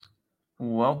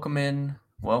Welcome in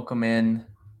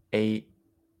a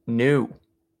new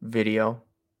video.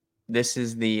 This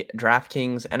is the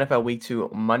DraftKings NFL Week 2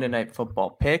 Monday Night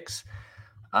Football picks.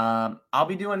 I'll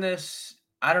be doing this.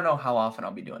 I don't know how often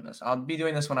I'll be doing this. I'll be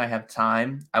doing this when I have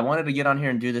time. I wanted to get on here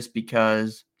and do this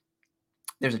because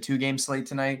there's a 2-game slate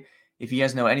tonight. If you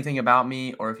guys know anything about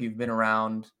me or if you've been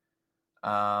around,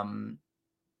 um,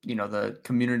 the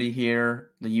community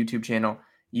here, the YouTube channel,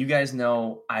 you guys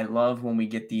know I love when we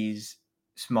get these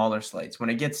smaller slates. When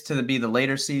it gets to be the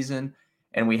later season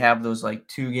and we have those like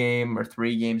 2-game or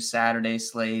 3-game Saturday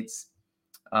slates,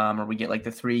 or we get like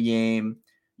the 3-game,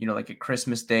 like a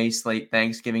Christmas Day slate,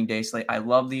 Thanksgiving Day slate. I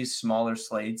love these smaller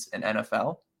slates in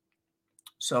NFL.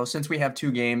 So since we have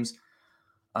 2 games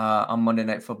on Monday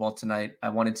Night Football tonight, I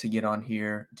wanted to get on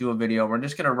here, do a video. We're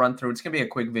just going to run through. It's going to be a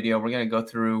quick video. We're going to go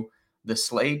through the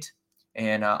slate,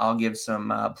 and I'll give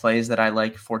some plays that I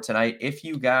like for tonight. If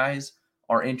you guys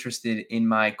are interested in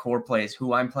my core plays,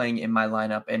 who I'm playing in my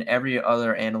lineup, and every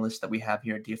other analyst that we have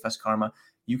here at DFS Karma,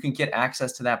 you can get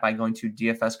access to that by going to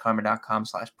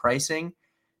dfskarma.com/pricing.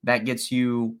 That gets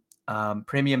you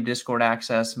premium Discord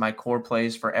access, my core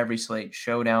plays for every slate,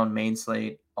 showdown, main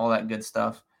slate, all that good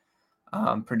stuff.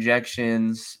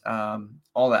 Projections,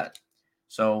 all that.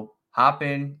 So hop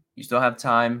in. You still have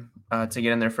time to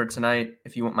get in there for tonight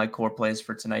if you want my core plays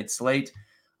for tonight's slate.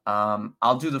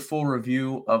 I'll do the full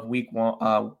review of week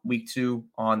 2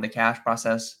 on the cash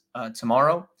process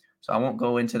tomorrow. So I won't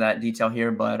go into that detail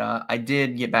here, but I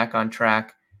did get back on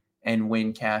track and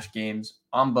win cash games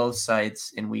on both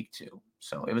sites in week 2.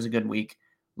 So it was a good week.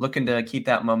 Looking to keep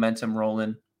that momentum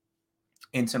rolling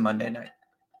into Monday night.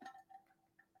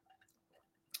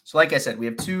 So like I said, we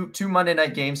have two Monday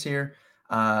night games here.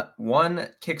 One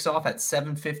kicks off at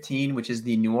 7:15, which is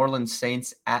the New Orleans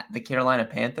Saints at the Carolina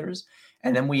Panthers.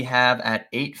 And then we have at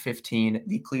 8:15,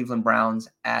 the Cleveland Browns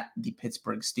at the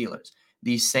Pittsburgh Steelers.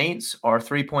 The Saints are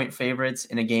 3-point favorites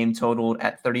in a game totaled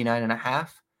at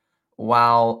 39.5,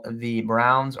 while the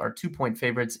Browns are 2-point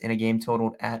favorites in a game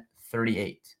totaled at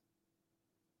 38.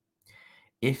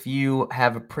 If you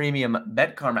have a premium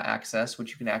Bet Karma access,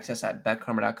 which you can access at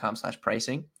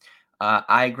betkarma.com/pricing,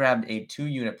 I grabbed a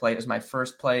 2-unit play. It was my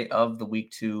first play of the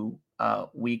week 2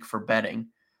 week for betting.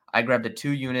 I grabbed a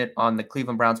 2-unit on the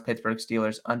Cleveland Browns Pittsburgh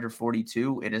Steelers under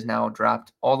 42. It is now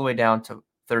dropped all the way down to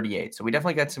 38. So we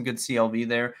definitely got some good CLV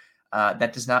there.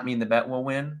 That does not mean the bet will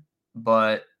win,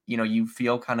 but you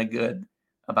feel kind of good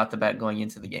about the bet going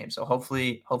into the game. So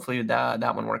hopefully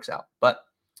that one works out. But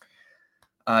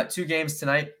 2 games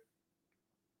tonight.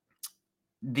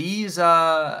 These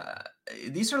are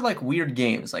like weird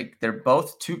games. Like they're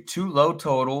both two low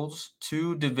totals,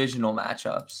 2 divisional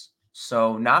matchups.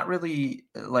 So not really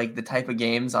like the type of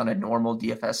games on a normal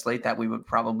DFS slate that we would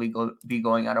probably be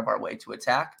going out of our way to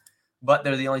attack. But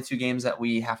they're the only 2 games that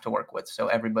we have to work with. So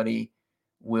everybody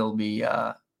will be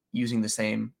using the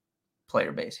same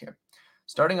player base here.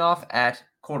 Starting off at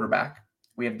quarterback,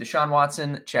 we have Deshaun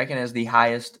Watson checking as the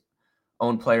highest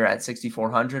owned player at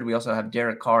 6,400. We also have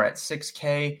Derek Carr at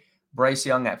 6K, Bryce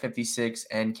Young at 56,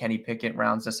 and Kenny Pickett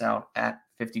rounds us out at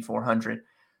 5,400.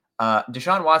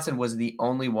 Deshaun Watson was the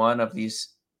only one of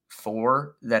these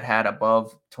 4 that had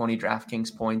above 20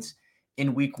 DraftKings points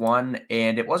in week 1,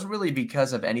 and it wasn't really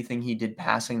because of anything he did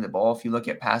passing the ball. If you look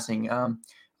at passing, a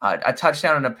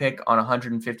touchdown and a pick on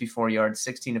 154 yards,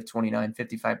 16 of 29,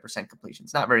 55% completion.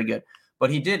 It's not very good.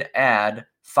 But he did add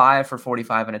 5 for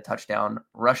 45 and a touchdown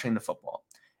rushing the football.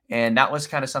 And that was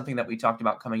kind of something that we talked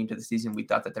about coming into the season. We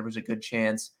thought that there was a good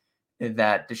chance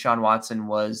that Deshaun Watson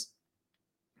was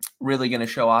really going to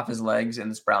show off his legs in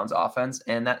this Browns offense.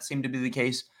 And that seemed to be the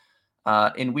case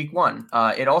in week 1.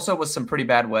 It also was some pretty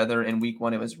bad weather in week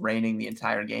 1. It was raining the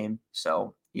entire game.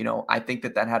 So, I think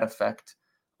that had effect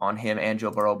on him and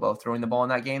Joe Burrow both throwing the ball in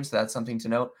that game. So that's something to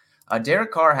note.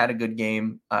 Derek Carr had a good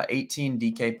game, 18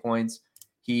 DK points.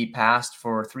 He passed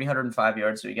for 305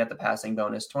 yards, so he got the passing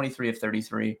bonus, 23 of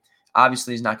 33.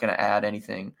 Obviously, he's not going to add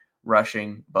anything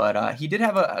rushing, but he did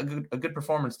have a good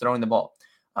performance throwing the ball.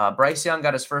 Bryce Young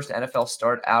got his first NFL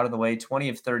start out of the way, 20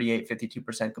 of 38,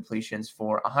 52% completions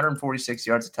for 146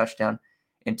 yards, a touchdown,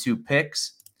 and 2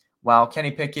 picks, while Kenny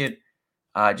Pickett,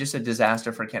 just a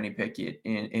disaster for Kenny Pickett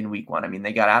in week 1. I mean,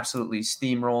 they got absolutely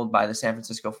steamrolled by the San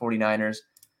Francisco 49ers.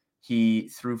 He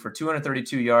threw for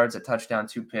 232 yards, a touchdown,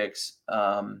 2 picks.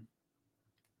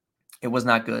 It was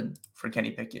not good for Kenny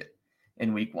Pickett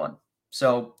in week 1.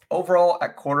 So overall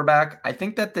at quarterback, I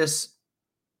think that it's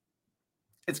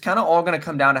kind of all going to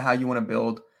come down to how you want to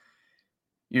build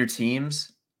your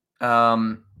teams.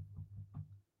 I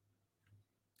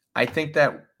think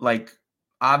that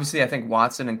Obviously, I think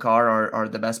Watson and Carr are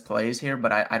the best plays here,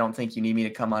 but I don't think you need me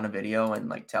to come on a video and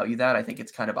like tell you that. I think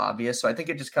it's kind of obvious. So I think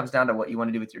it just comes down to what you want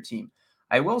to do with your team.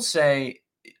 I will say,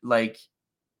 like,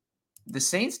 the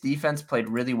Saints defense played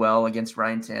really well against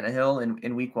Ryan Tannehill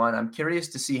in week 1. I'm curious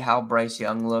to see how Bryce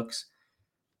Young looks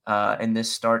in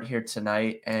this start here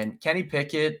tonight. And Kenny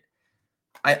Pickett,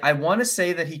 I want to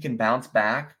say that he can bounce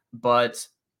back, but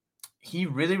he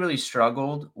really, really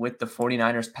struggled with the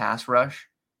 49ers pass rush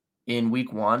in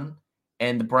week 1.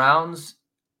 And the Browns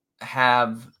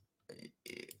have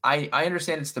I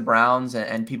understand it's the Browns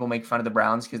and people make fun of the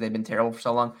Browns because they've been terrible for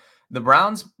so long. The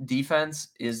Browns defense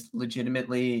is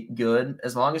legitimately good.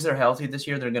 As long as they're healthy this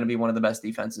year, they're going to be one of the best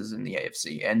defenses in the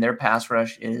AFC. And their pass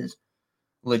rush is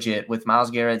legit with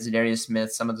Myles Garrett, Zadarius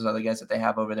Smith, some of those other guys that they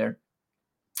have over there.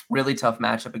 Really tough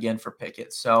matchup again for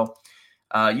Pickett. So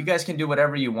you guys can do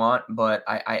whatever you want, but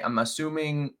I'm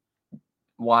assuming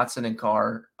Watson and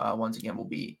Carr, once again, will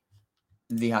be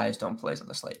the highest owned plays on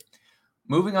the slate.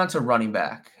 Moving on to running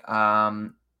back.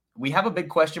 We have a big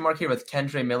question mark here with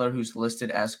Kendre Miller, who's listed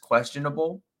as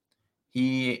questionable.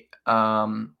 Luckily,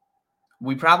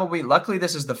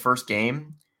 this is the first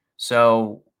game,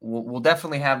 so we'll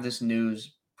definitely have this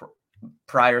news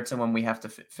prior to when we have to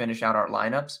finish out our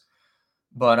lineups.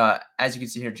 But as you can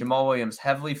see here, Jamal Williams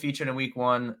heavily featured in week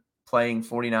 1, playing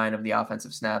 49 of the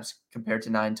offensive snaps compared to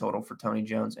 9 total for Tony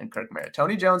Jones and Kirk Merritt.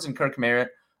 Tony Jones and Kirk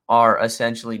Merritt are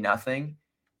essentially nothing.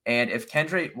 And if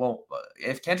Kendre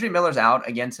Miller's out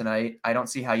again tonight, I don't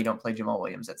see how you don't play Jamal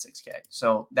Williams at 6K.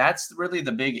 So that's really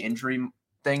the big injury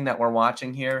thing that we're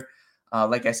watching here.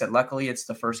 Like I said, luckily it's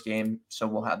the first game, so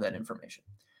we'll have that information.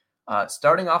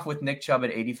 Starting off with Nick Chubb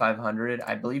at 8,500.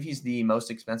 I believe he's the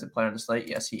most expensive player on the slate.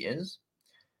 Yes, he is.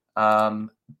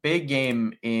 Big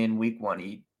game in week 1.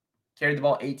 He carried the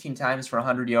ball 18 times for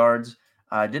 100 yards.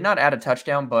 Did not add a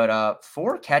touchdown, but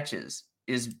 4 catches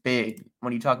is big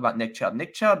when you talk about Nick Chubb.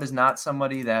 Nick Chubb is not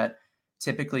somebody that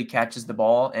typically catches the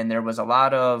ball, and there was a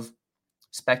lot of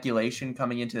speculation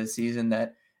coming into the season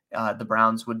that the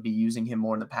Browns would be using him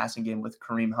more in the passing game with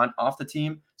Kareem Hunt off the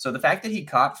team. So the fact that he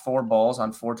caught 4 balls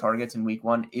on 4 targets in week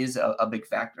 1 is a big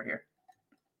factor here.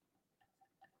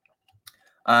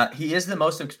 He is the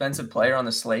most expensive player on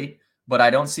the slate, but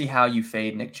I don't see how you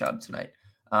fade Nick Chubb tonight.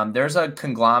 There's a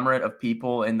conglomerate of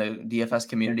people in the DFS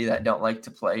community that don't like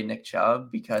to play Nick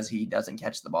Chubb because he doesn't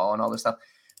catch the ball and all this stuff.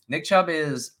 Nick Chubb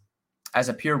is, as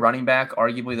a pure running back,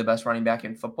 arguably the best running back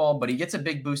in football, but he gets a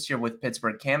big boost here with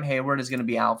Pittsburgh. Cam Hayward is going to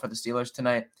be out for the Steelers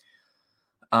tonight.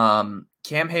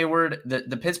 Cam Hayward,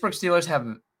 the Pittsburgh Steelers have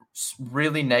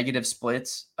really negative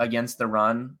splits against the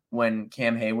run when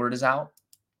Cam Hayward is out.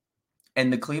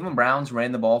 And the Cleveland Browns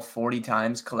ran the ball 40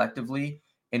 times collectively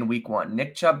in week 1.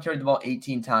 Nick Chubb carried the ball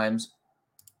 18 times.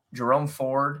 Jerome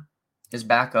Ford, his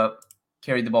backup,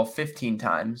 carried the ball 15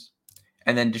 times.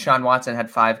 And then Deshaun Watson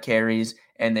had 5 carries,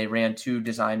 and they ran 2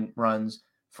 design runs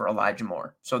for Elijah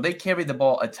Moore. So they carry the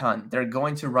ball a ton. They're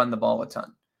going to run the ball a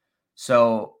ton.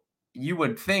 So you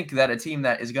would think that a team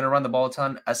that is going to run the ball a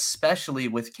ton, especially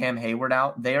with Cam Hayward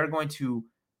out, they are going to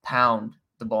pound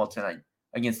the ball tonight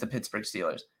against the Pittsburgh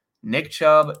Steelers. Nick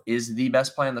Chubb is the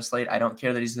best play on the slate. I don't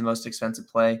care that he's the most expensive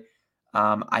play.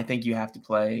 I think you have to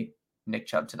play Nick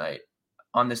Chubb tonight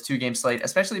on this 2-game slate,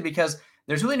 especially because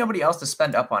there's really nobody else to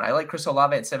spend up on. I like Chris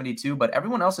Olave at 72, but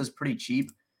everyone else is pretty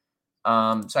cheap.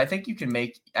 So I think you can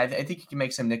make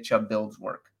some Nick Chubb builds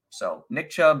work. So Nick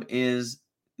Chubb is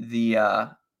the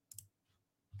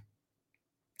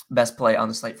best play on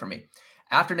the slate for me.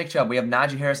 After Nick Chubb, we have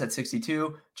Najee Harris at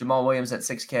 62, Jamal Williams at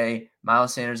 6K,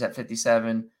 Miles Sanders at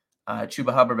 57,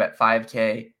 Chuba Hubbard at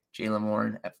 5K, Jaylen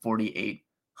Warren at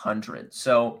 4,800.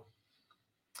 So,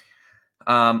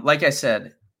 like I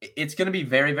said, it's going to be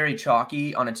very, very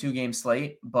chalky on a 2-game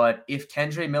slate. But if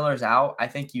Kendre Miller's out, I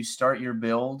think you start your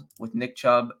build with Nick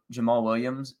Chubb, Jamal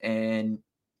Williams, and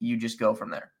you just go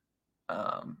from there.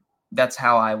 That's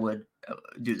how I would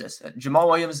do this. Jamal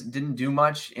Williams didn't do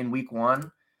much in week 1.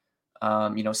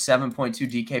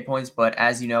 7.2 DK points, but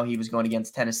as you know, he was going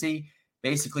against Tennessee,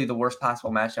 basically the worst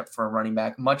possible matchup for a running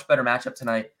back. Much better matchup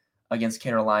tonight against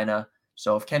Carolina.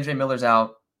 So if Kendre Miller's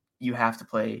out, you have to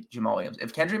play Jamal Williams.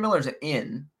 If Kendre Miller's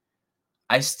in,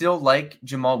 I still like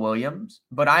Jamal Williams,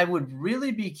 but I would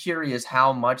really be curious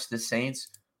how much the Saints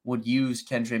would use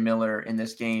Kendre Miller in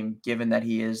this game, given that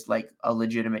he is like a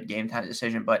legitimate game time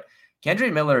decision. But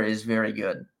Kendre Miller is very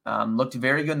good. Looked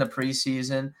very good in the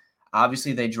preseason.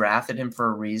 Obviously, they drafted him for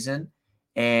a reason.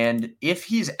 And if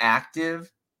he's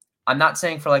active, I'm not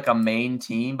saying for like a main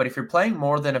team, but if you're playing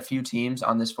more than a few teams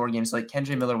on this 4 games, like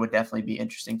Kendre Miller would definitely be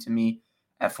interesting to me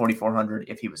at 4,400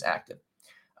 if he was active.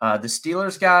 The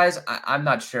Steelers guys, I'm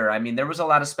not sure. I mean, there was a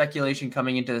lot of speculation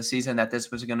coming into the season that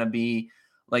this was going to be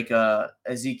like a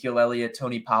Ezekiel Elliott,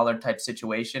 Tony Pollard type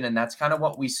situation, and that's kind of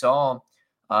what we saw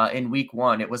in Week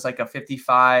 1. It was like a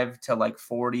 55 to like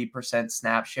 40%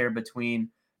 snap share between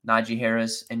Najee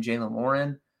Harris and Jaylen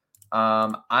Warren.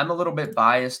 I'm a little bit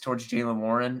biased towards Jaylen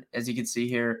Warren, as you can see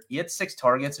here. He had 6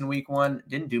 targets in Week 1.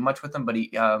 Didn't do much with them, but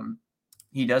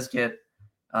he does get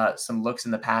some looks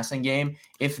in the passing game.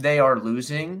 If they are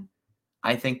losing,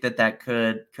 I think that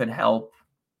could help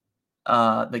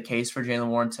the case for Jaylen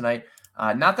Warren tonight.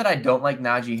 Not that I don't like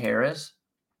Najee Harris,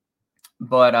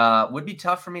 but would be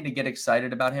tough for me to get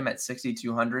excited about him at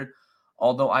 6,200.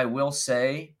 Although I will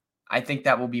say, I think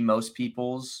that will be most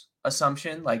people's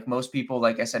assumption. Like most people,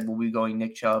 like I said, will be going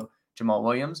Nick Chubb, Jamal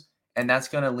Williams, and that's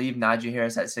going to leave Najee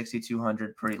Harris at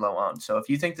 6,200 pretty low owned. So if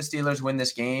you think the Steelers win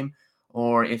this game,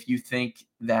 or if you think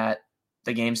that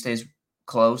the game stays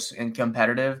close and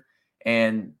competitive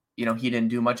and, he didn't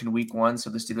do much in Week 1, so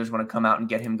the Steelers want to come out and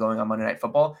get him going on Monday Night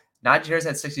Football, Najee Harris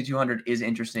at 6,200 is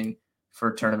interesting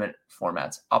for tournament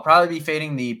formats. I'll probably be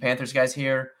fading the Panthers guys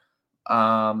here.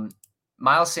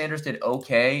 Miles Sanders did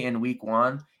okay in Week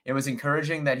 1. It was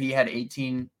encouraging that he had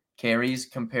 18 carries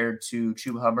compared to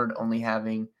Chuba Hubbard only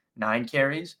having 9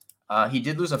 carries. He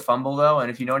did lose a fumble, though,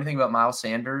 and if you know anything about Miles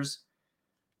Sanders,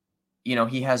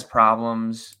 he has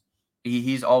problems.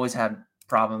 He's always had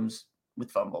problems with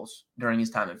fumbles during his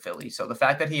time in Philly. So the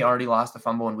fact that he already lost a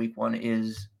fumble in Week 1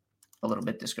 is a little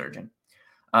bit discouraging.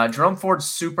 Jerome Ford's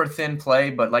super thin play,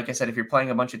 but like I said, if you're playing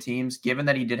a bunch of teams, given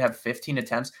that he did have 15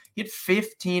 attempts, he had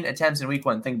 15 attempts in Week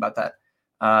 1. Think about that.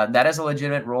 That is a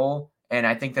legitimate role, and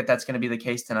I think that's going to be the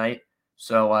case tonight.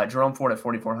 So Jerome Ford at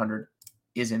 4,400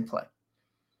 is in play.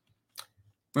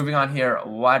 Moving on here,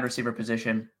 wide receiver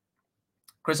position.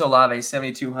 Chris Olave,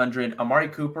 7,200. Amari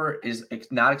Cooper is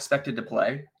not expected to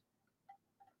play.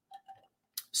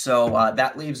 So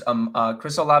that leaves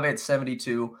Chris Olave at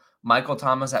 72, Michael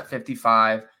Thomas at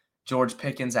 55, George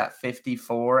Pickens at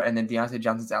 54, and then Deontay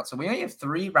Johnson's out. So we only have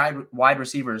 3 wide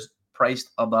receivers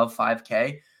priced above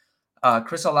 5K.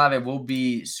 Chris Olave will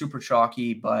be super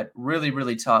chalky, but really,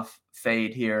 really tough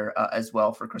fade here as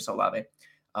well for Chris Olave.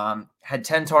 Had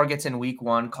 10 targets in Week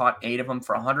 1, caught 8 of them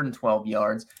for 112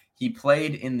 yards. He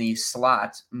played in the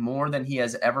slot more than he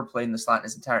has ever played in the slot in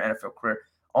his entire NFL career.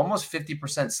 Almost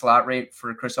 50% slot rate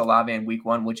for Chris Olave in Week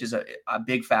 1, which is a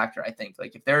big factor, I think.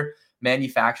 Like if they're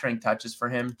manufacturing touches for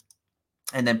him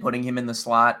and then putting him in the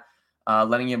slot,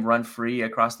 letting him run free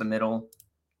across the middle,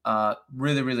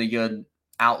 really, really good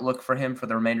outlook for him for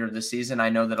the remainder of the season. I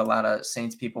know that a lot of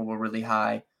Saints people were really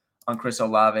high on Chris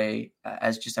Olave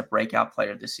as just a breakout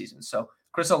player this season. So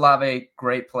Chris Olave,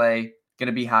 great play, going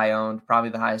to be high owned, probably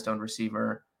the highest owned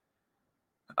receiver.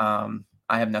 I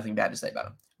have nothing bad to say about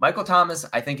him. Michael Thomas,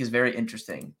 I think, is very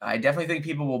interesting. I definitely think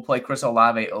people will play Chris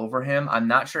Olave over him. I'm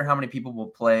not sure how many people will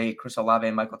play Chris Olave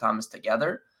and Michael Thomas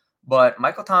together, but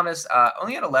Michael Thomas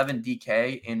only had 11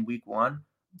 DK in Week 1,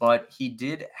 but he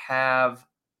did have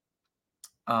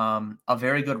a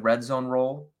very good red zone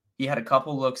role. He had a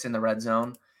couple looks in the red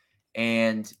zone,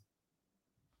 and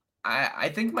I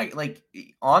think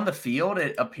on the field,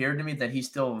 it appeared to me that he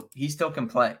still can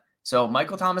play. So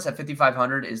Michael Thomas at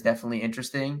 5,500 is definitely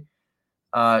interesting.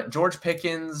 George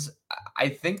Pickens, I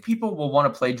think people will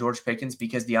want to play George Pickens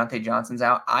because Deontay Johnson's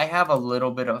out. I have a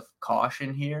little bit of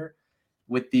caution here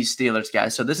with these Steelers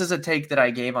guys. So this is a take that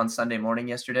I gave on Sunday morning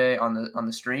yesterday on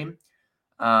the stream.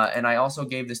 And I also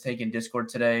gave this take in Discord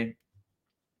today.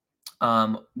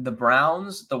 The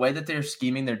Browns, the way that they're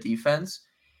scheming their defense,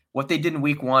 what they did in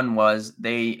Week 1 was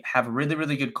they have really,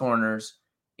 really good corners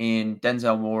in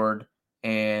Denzel Ward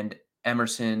and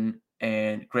Emerson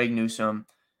and Greg Newsome.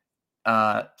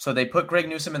 So they put Greg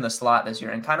Newsome in the slot this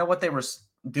year, and kind of what they were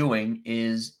doing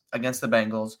is against the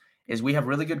Bengals is we have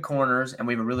really good corners and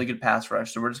we have a really good pass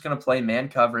rush. So we're just going to play man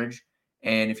coverage.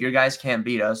 And if your guys can't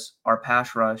beat us, our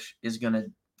pass rush is going to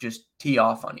just tee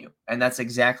off on you. And that's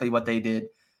exactly what they did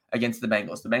against the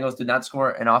Bengals. The Bengals did not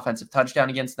score an offensive touchdown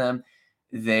against them.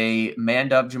 They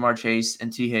manned up Jamar Chase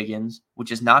and T. Higgins,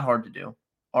 which is not hard to do.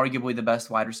 Arguably the best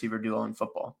wide receiver duo in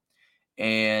football.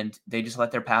 And they just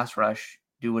let their pass rush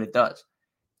do what it does.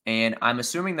 And I'm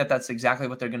assuming that that's exactly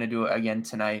what they're going to do again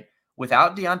tonight.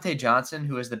 Without Deontay Johnson,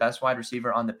 who is the best wide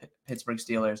receiver on the Pittsburgh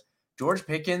Steelers, George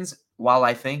Pickens, while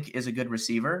I think is a good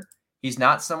receiver, he's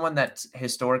not someone that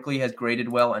historically has graded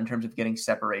well in terms of getting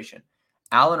separation.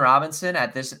 Allen Robinson,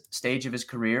 at this stage of his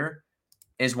career,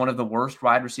 is one of the worst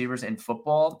wide receivers in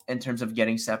football in terms of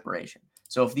getting separation.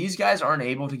 So if these guys aren't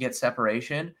able to get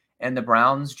separation and the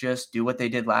Browns just do what they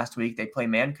did last week, they play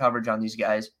man coverage on these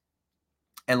guys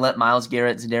and let Myles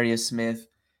Garrett, Zadarius Smith,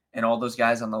 and all those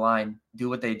guys on the line do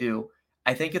what they do,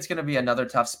 I think it's going to be another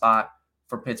tough spot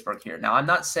for Pittsburgh here. Now, I'm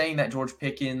not saying that George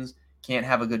Pickens can't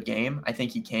have a good game. I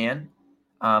think he can,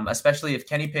 especially if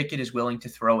Kenny Pickett is willing to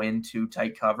throw into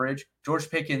tight coverage. George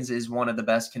Pickens is one of the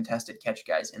best contested catch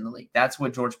guys in the league. That's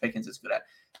what George Pickens is good at.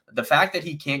 The fact that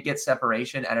he can't get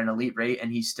separation at an elite rate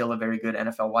and he's still a very good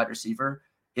NFL wide receiver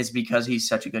is because he's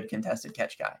such a good contested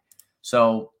catch guy.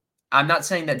 So I'm not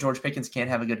saying that George Pickens can't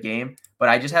have a good game, but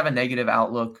I just have a negative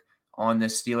outlook on the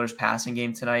Steelers passing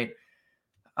game tonight.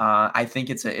 I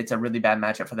think it's a really bad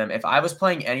matchup for them. If I was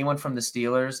playing anyone from the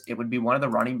Steelers, it would be one of the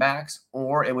running backs,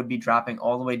 or it would be dropping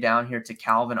all the way down here to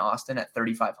Calvin Austin at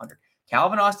 3,500.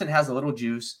 Calvin Austin has a little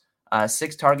juice.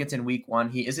 6 targets in week 1.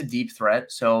 He is a deep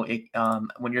threat. So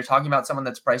when you're talking about someone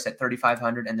that's priced at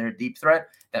 3,500 and they're a deep threat,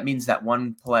 that means that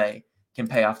one play can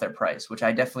pay off their price, which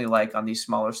I definitely like on these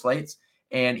smaller slates.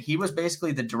 And he was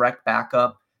basically the direct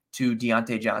backup to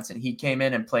Deontay Johnson. He came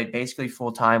in and played basically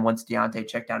full time once Deontay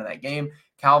checked out of that game.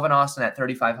 Calvin Austin at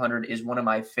 3,500 is one of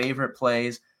my favorite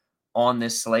plays on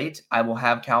this slate. I will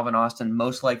have Calvin Austin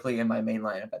most likely in my main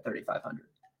lineup at 3,500.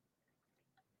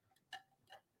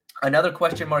 Another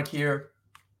question mark here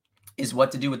is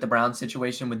what to do with the Browns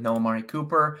situation with no Amari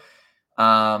Cooper.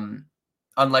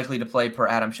 Unlikely to play per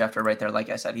Adam Schefter right there. Like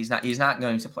I said, he's not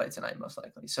going to play tonight most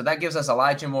likely. So that gives us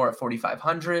Elijah Moore at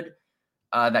 4,500.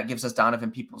 That gives us Donovan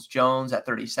Peoples-Jones at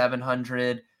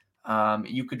 3,700.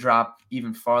 You could drop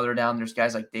even farther down. There's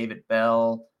guys like David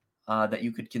Bell that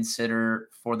you could consider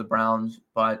for the Browns,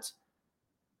 but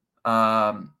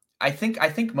I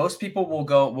think most people will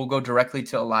go directly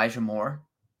to Elijah Moore,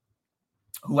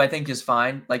 who I think is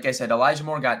fine. Like I said, Elijah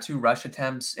Moore got 2 rush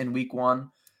attempts in week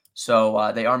 1,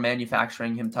 so they are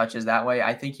manufacturing him touches that way.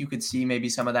 I think you could see maybe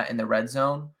some of that in the red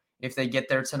zone if they get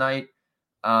there tonight.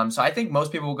 So I think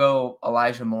most people will go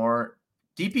Elijah Moore.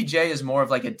 DPJ is more of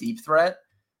like a deep threat,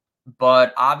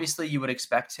 but obviously you would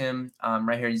expect him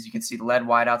right here. As you can see, led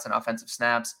wideouts and offensive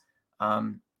snaps.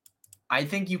 I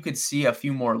think you could see a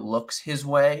few more looks his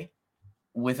way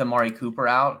with Amari Cooper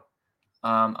out.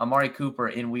 Amari Cooper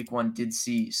in week 1 did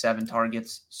see 7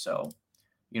 targets. So,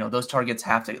 those targets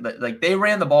have to, like, they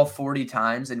ran the ball 40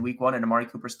 times in week 1 and Amari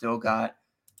Cooper still got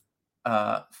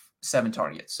 7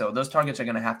 targets. So those targets are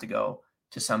going to have to go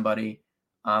to somebody.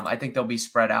 I think they'll be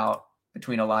spread out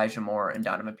between Elijah Moore and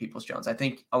Donovan Peoples-Jones. I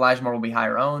think Elijah Moore will be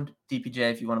higher owned. DPJ,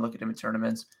 if you want to look at him in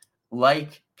tournaments,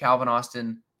 like Calvin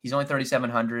Austin, he's only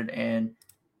 3,700, and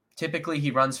typically he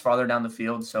runs farther down the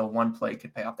field, so one play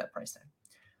could pay off that price tag.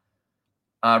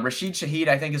 Rashid Shaheed,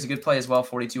 I think, is a good play as well,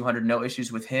 4,200. No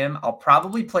issues with him. I'll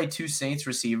probably play 2 Saints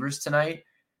receivers tonight,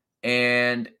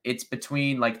 and it's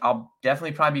between, I'll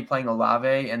definitely probably be playing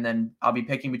Olave, and then I'll be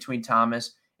picking between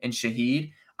Thomas and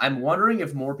Shaheed. I'm wondering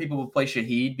if more people will play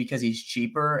Shaheed because he's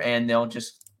cheaper, and they'll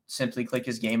just simply click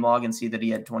his game log and see that he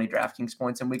had 20 DraftKings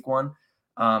points in week 1.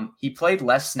 He played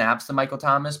less snaps than Michael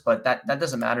Thomas, but that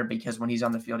doesn't matter because when he's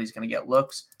on the field, he's going to get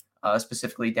looks,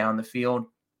 specifically down the field.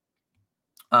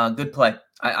 Good play.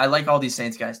 I like all these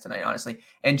Saints guys tonight, honestly.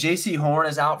 And J.C. Horn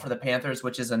is out for the Panthers,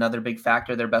 which is another big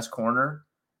factor, their best corner.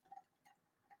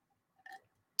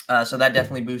 So that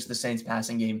definitely boosts the Saints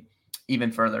passing game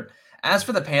even further. As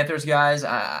for the Panthers guys,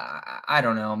 I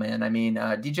don't know, man. I mean,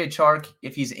 DJ Chark,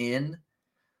 if he's in,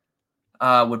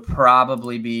 would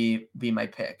probably be my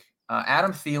pick.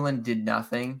 Adam Thielen did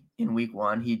nothing in week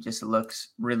 1. He just looks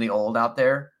really old out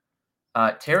there.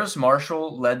 Terrace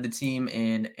Marshall led the team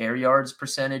in air yards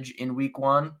percentage in week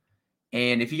 1.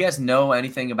 And if you guys know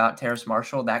anything about Terrace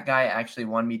Marshall, that guy actually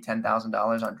won me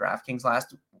 $10,000 on DraftKings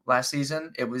last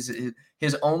season. It was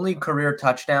his only career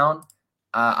touchdown.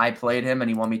 I played him and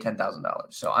he won me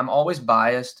 $10,000. So I'm always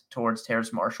biased towards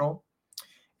Terrace Marshall.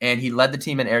 And he led the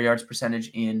team in air yards percentage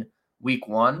in week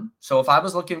 1. So if I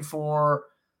was looking for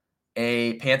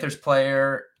a Panthers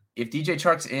player, if DJ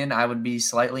Chark's in, I would be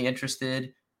slightly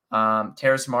interested.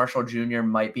 Terrace Marshall Jr.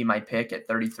 might be my pick at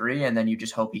 33, and then you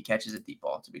just hope he catches a deep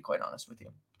ball, to be quite honest with you.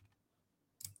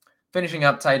 Finishing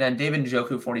up tight end, David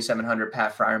Njoku, 4,700,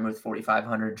 Pat Freiermuth,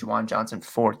 4,500, Juwan Johnson,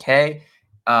 4K,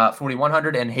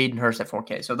 4,100, and Hayden Hurst at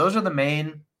 4K. So those are the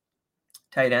main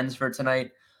tight ends for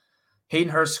tonight.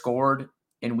 Hayden Hurst scored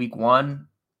in week 1.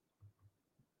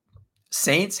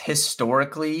 Saints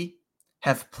historically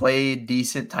have played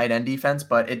decent tight end defense,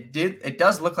 but it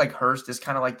does look like Hurst is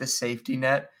kind of like the safety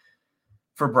net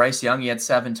for Bryce Young. He had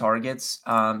 7 targets.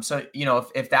 So,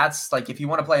 if that's if you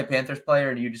want to play a Panthers player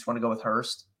and you just want to go with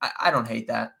Hurst, I don't hate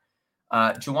that.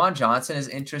 Juwan Johnson is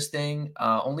interesting.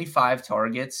 Only 5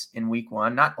 targets in week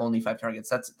 1. Not only 5 targets.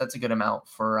 That's a good amount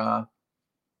for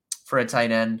a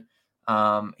tight end.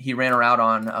 He ran a route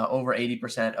on over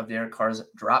 80% of Derek Carr's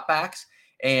dropbacks.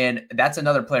 And that's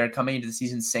another player coming into the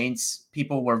season. Saints,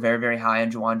 people were very, very high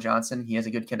on Juwan Johnson. He has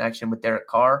a good connection with Derek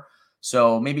Carr.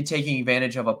 So maybe taking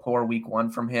advantage of a poor week one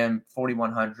from him,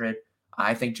 4,100.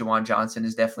 I think Juwan Johnson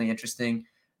is definitely interesting.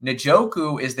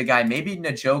 Njoku is the guy. Maybe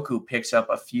Njoku picks up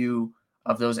a few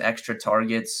of those extra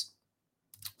targets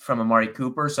from Amari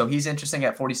Cooper. So he's interesting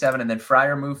at 47. And then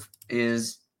Freiermuth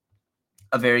is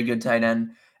a very good tight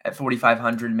end at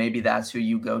 4,500. Maybe that's who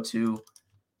you go to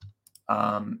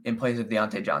in place of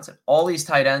Deontay Johnson. All these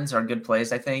tight ends are good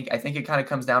plays, I think. I think it kind of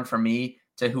comes down for me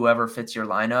to whoever fits your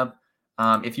lineup.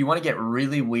 If you want to get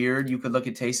really weird, you could look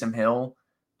at Taysom Hill.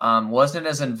 Wasn't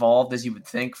as involved as you would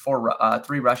think.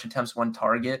 3 rush attempts, 1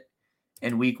 target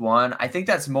in week 1. I think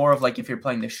that's more of like if you're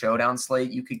playing the showdown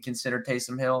slate, you could consider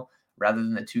Taysom Hill rather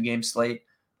than the 2-game slate.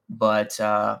 But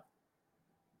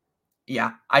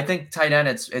yeah, I think tight end,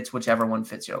 it's whichever one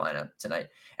fits your lineup tonight.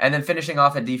 And then finishing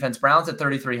off at defense, Browns at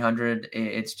 3,300.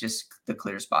 It's just the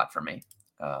clear spot for me.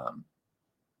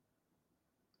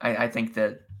 I think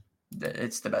that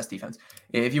it's the best defense.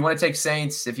 If you want to take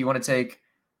Saints, if you want to take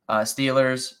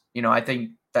Steelers, I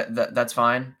think that's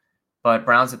fine. But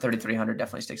Browns at 3,300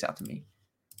 definitely sticks out to me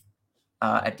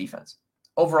at defense.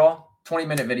 Overall,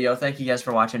 20-minute video. Thank you guys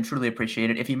for watching. Truly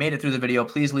appreciate it. If you made it through the video,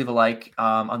 please leave a like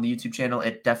on the YouTube channel.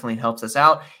 It definitely helps us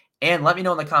out. And let me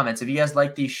know in the comments if you guys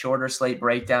like these shorter slate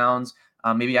breakdowns.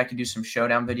 Maybe I could do some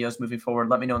showdown videos moving forward.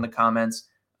 Let me know in the comments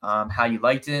how you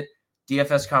liked it.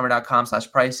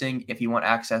 DFSkarma.com/pricing if you want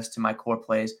access to my core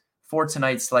plays for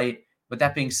tonight's slate. With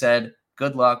that being said,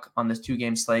 good luck on this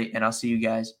 2-game slate, and I'll see you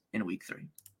guys in week 3.